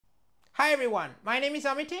Hi everyone, my name is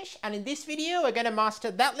Amitesh, and in this video we're going to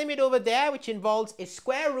master that limit over there which involves a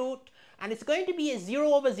square root, and it's going to be a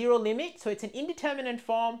 0 over 0 limit, so it's an indeterminate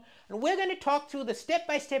form, and we're going to talk through the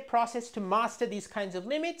step-by-step process to master these kinds of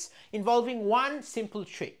limits involving one simple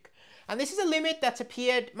trick. And this is a limit that's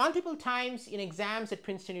appeared multiple times in exams at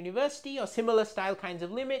Princeton University or similar style kinds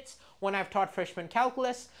of limits when I've taught freshman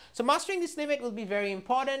calculus. So mastering this limit will be very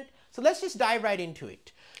important. So let's just dive right into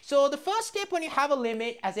it. So the first step when you have a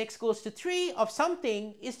limit as x goes to 3 of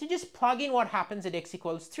something is to just plug in what happens at x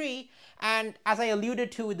equals 3. And as I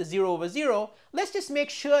alluded to with the 0 over 0, let's just make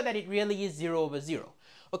sure that it really is 0 over 0.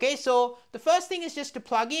 Okay, so the first thing is just to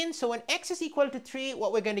plug in. So when x is equal to 3,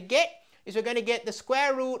 what we're going to get is we're going to get the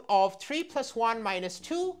square root of 3 plus 1 minus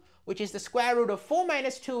 2, which is the square root of 4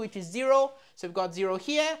 minus 2, which is 0. So we've got 0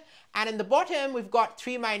 here. And in the bottom, we've got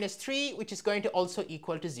 3 minus 3, which is going to also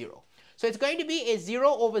equal to 0. So it's going to be a 0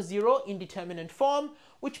 over 0 indeterminate form,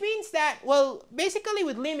 which means that, well, basically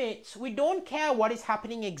with limits, we don't care what is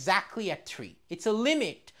happening exactly at 3. It's a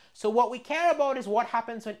limit. So what we care about is what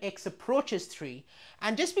happens when x approaches 3.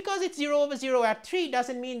 And just because it's 0 over 0 at 3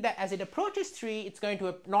 doesn't mean that as it approaches 3, it's going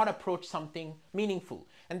to not approach something meaningful.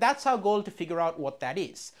 And that's our goal, to figure out what that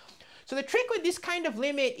is. So the trick with this kind of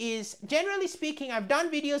limit is, generally speaking, I've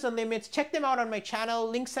done videos on limits. Check them out on my channel.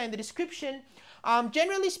 Links are in the description.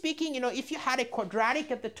 Generally speaking, if you had a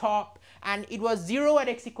quadratic at the top and it was 0 at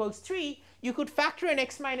x equals 3, you could factor in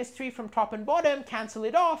x minus 3 from top and bottom, cancel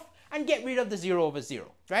it off, and get rid of the 0 over 0,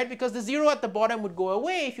 right? Because the 0 at the bottom would go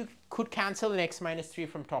away if you could cancel an x minus 3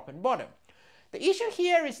 from top and bottom. The issue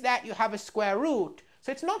here is that you have a square root,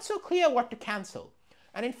 so it's not so clear what to cancel.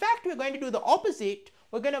 And in fact, we're going to do the opposite.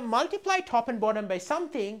 We're going to multiply top and bottom by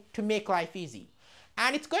something to make life easy.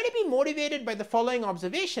 And it's going to be motivated by the following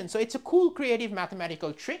observation. So it's a cool, creative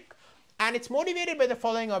mathematical trick. And it's motivated by the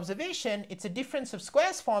following observation. It's a difference of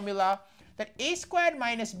squares formula that a squared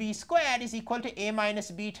minus b squared is equal to a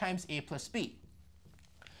minus b times a plus b.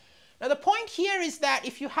 Now the point here is that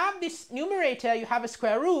if you have this numerator, you have a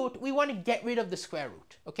square root, we want to get rid of the square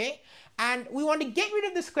root, okay? And we want to get rid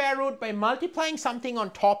of the square root by multiplying something on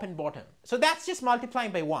top and bottom. So that's just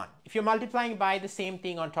multiplying by 1. If you're multiplying by the same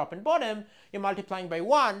thing on top and bottom, you're multiplying by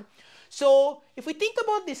 1. So if we think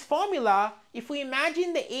about this formula, if we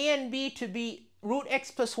imagine the a and b to be root x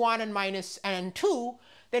plus 1 and minus and 2,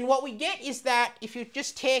 then what we get is that if you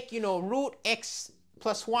just take, root x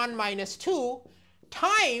plus 1 minus 2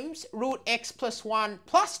 times root x plus 1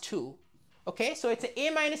 plus 2, okay, so it's a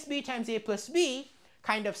minus b times a plus b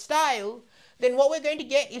kind of style, then what we're going to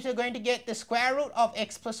get is we're going to get the square root of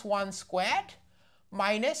x plus 1 squared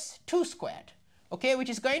minus 2 squared, okay, which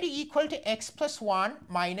is going to equal to x plus 1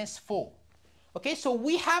 minus 4. Okay, so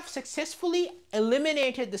we have successfully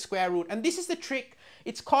eliminated the square root, and this is the trick.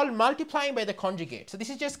 It's called multiplying by the conjugate. So this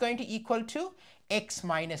is just going to equal to x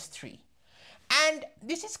minus 3. And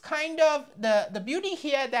this is kind of the beauty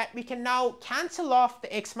here, that we can now cancel off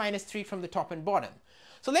the x minus 3 from the top and bottom.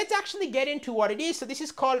 So let's actually get into what it is. So this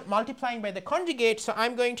is called multiplying by the conjugate. So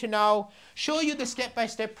I'm going to now show you the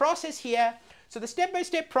step-by-step process here. So the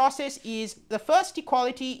step-by-step process is, the first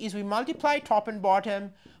equality is we multiply top and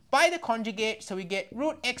bottom by the conjugate. So we get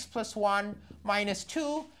root x plus 1 minus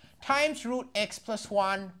 2 times root x plus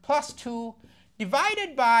 1 plus 2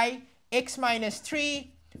 divided by x minus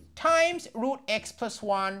 3 times root x plus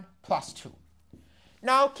 1 plus 2.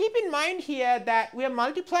 Now keep in mind here that we have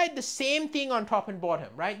multiplied the same thing on top and bottom,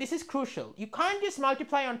 right? This is crucial. You can't just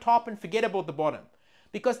multiply on top and forget about the bottom,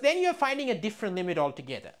 because then you're finding a different limit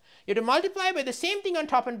altogether. You have to multiply by the same thing on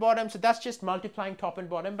top and bottom, so that's just multiplying top and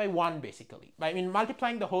bottom by 1 basically. I mean,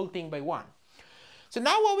 multiplying the whole thing by 1. So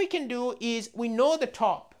now what we can do is, we know the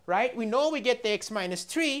top, right? We know we get the x minus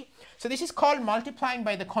 3. So this is called multiplying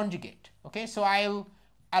by the conjugate. Okay, so I'll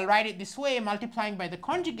write it this way, multiplying by the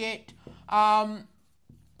conjugate.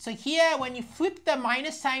 So here, when you flip the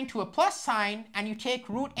minus sign to a plus sign and you take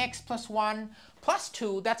root x plus 1 plus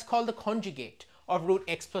 2, that's called the conjugate of root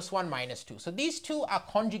x plus 1 minus 2. So these two are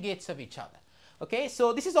conjugates of each other. Okay,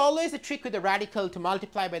 so this is always the trick with the radical, to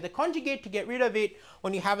multiply by the conjugate to get rid of it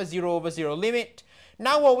when you have a 0 over 0 limit.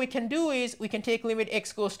 Now what we can do is we can take limit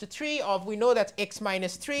x goes to 3 of, we know that's x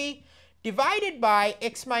minus 3 divided by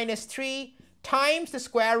x minus 3 times the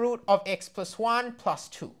square root of x plus 1 plus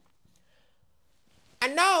 2.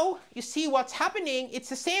 And now you see what's happening. It's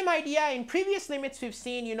the same idea in previous limits we've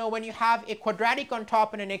seen. When you have a quadratic on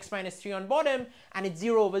top and an x minus 3 on bottom, and it's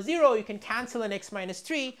 0 over 0, you can cancel an x minus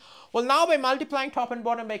 3. Well, now by multiplying top and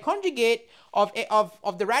bottom by conjugate of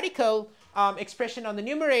the radical expression on the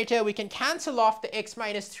numerator, we can cancel off the x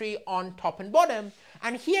minus 3 on top and bottom.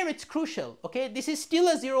 And here it's crucial, okay? This is still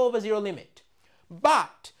a 0 over 0 limit.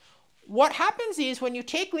 But what happens is when you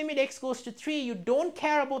take limit x goes to 3, you don't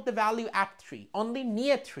care about the value at 3, only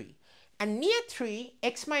near 3. And near 3,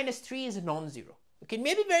 x minus 3 is non-zero. Okay, it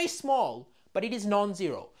may be very small, but it is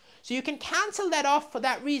non-zero. So you can cancel that off for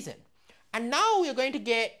that reason. And now we're going to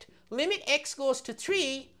get limit x goes to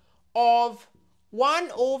 3 of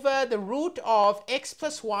 1 over the root of x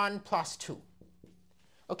plus 1 plus 2.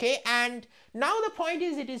 Okay, and now the point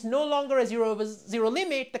is it is no longer a 0 over 0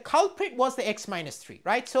 limit. The culprit was the x minus 3,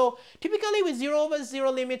 right? So typically with 0 over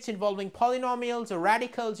 0 limits involving polynomials or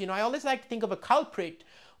radicals, I always like to think of a culprit,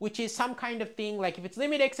 which is some kind of thing like if it's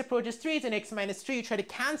limit x approaches 3, it's an x minus 3, you try to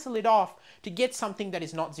cancel it off to get something that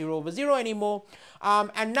is not 0 over 0 anymore.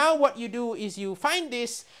 And now what you do is you find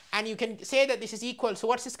this and you can say that this is equal. So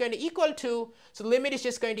what's this going to equal to? So the limit is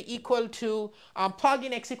just going to equal to plug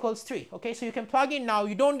in x equals 3. Okay, so you can plug in now,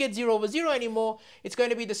 you don't get 0 over 0 anymore. It's going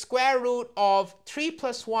to be the square root of 3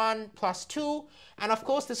 plus 1 plus 2. And of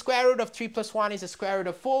course the square root of 3 plus 1 is the square root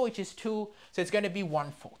of 4, which is 2. So it's going to be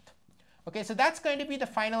 1/4. Okay, so that's going to be the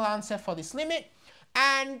final answer for this limit.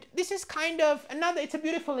 And this is kind of it's a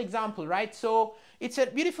beautiful example, right? So it's a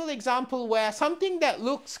beautiful example where something that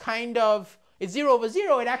looks kind of is 0 over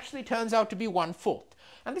 0, it actually turns out to be 1/4.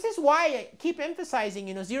 And this is why I keep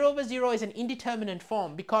emphasizing, 0 over 0 is an indeterminate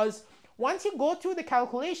form, because once you go through the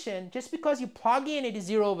calculation, just because you plug in it is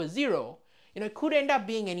 0 over 0, it could end up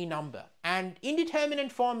being any number. And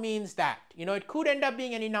indeterminate form means that, it could end up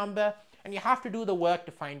being any number, and you have to do the work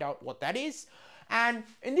to find out what that is. And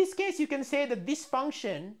in this case, you can say that this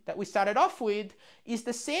function that we started off with is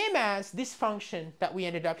the same as this function that we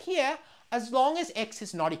ended up here, as long as x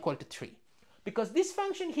is not equal to 3. Because this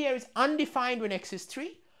function here is undefined when x is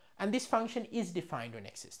 3, and this function is defined when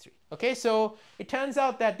x is 3. Okay, so it turns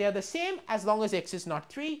out that they're the same as long as x is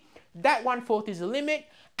not 3. That 1/4 is the limit.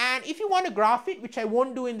 And if you want to graph it, which I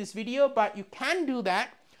won't do in this video, but you can do that,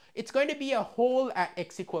 it's going to be a hole at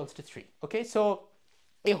x equals to 3. Okay, so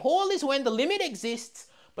a hole is when the limit exists,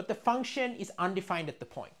 but the function is undefined at the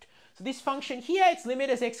point. So this function here, its limit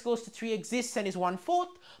as x goes to 3 exists and is 1/4,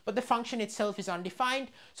 but the function itself is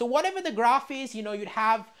undefined. So whatever the graph is, you'd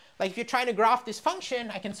have, like if you're trying to graph this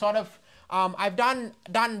function, I can sort of, I've done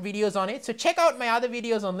videos on it. So check out my other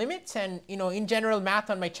videos on limits and, in general math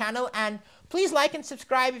on my channel. And please like and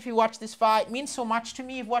subscribe if you watch this far. It means so much to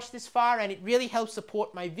me if you've watched this far, and it really helps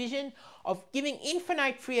support my vision of giving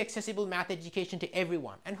infinite free accessible math education to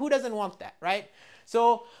everyone. And who doesn't want that, right?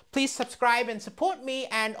 So please subscribe and support me,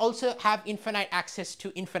 and also have infinite access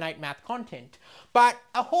to infinite math content. But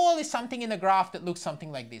a hole is something in the graph that looks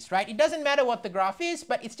something like this, right? It doesn't matter what the graph is,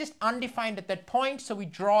 but it's just undefined at that point. So we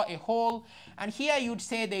draw a hole, and here you'd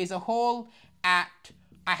say there is a hole at,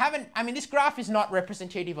 this graph is not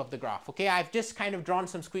representative of the graph, okay? I've just kind of drawn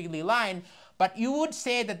some squiggly line, but you would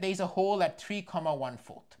say that there's a hole at 3,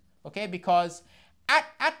 1/4, okay? Because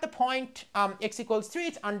at the point x equals 3,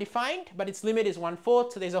 it's undefined, but its limit is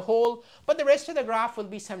 1/4, so there's a hole, but the rest of the graph will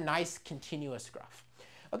be some nice continuous graph.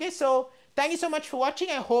 Okay, so thank you so much for watching.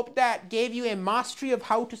 I hope that gave you a mastery of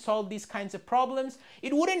how to solve these kinds of problems.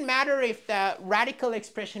 It wouldn't matter if the radical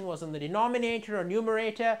expression was in the denominator or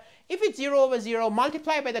numerator. If it's 0 over 0,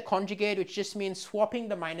 multiply by the conjugate, which just means swapping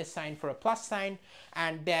the minus sign for a plus sign,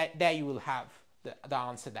 and there you will have the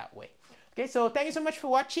answer that way. Okay, so thank you so much for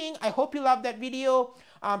watching. I hope you loved that video.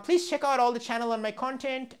 Please check out all the channel on my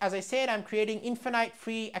content. As I said, I'm creating infinite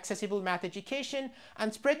free accessible math education,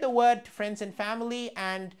 and spread the word to friends and family,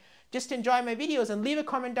 and just enjoy my videos and leave a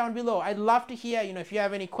comment down below. I'd love to hear, if you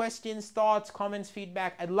have any questions, thoughts, comments,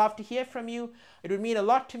 feedback, I'd love to hear from you. It would mean a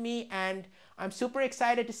lot to me, and I'm super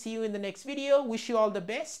excited to see you in the next video. Wish you all the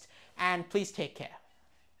best, and please take care.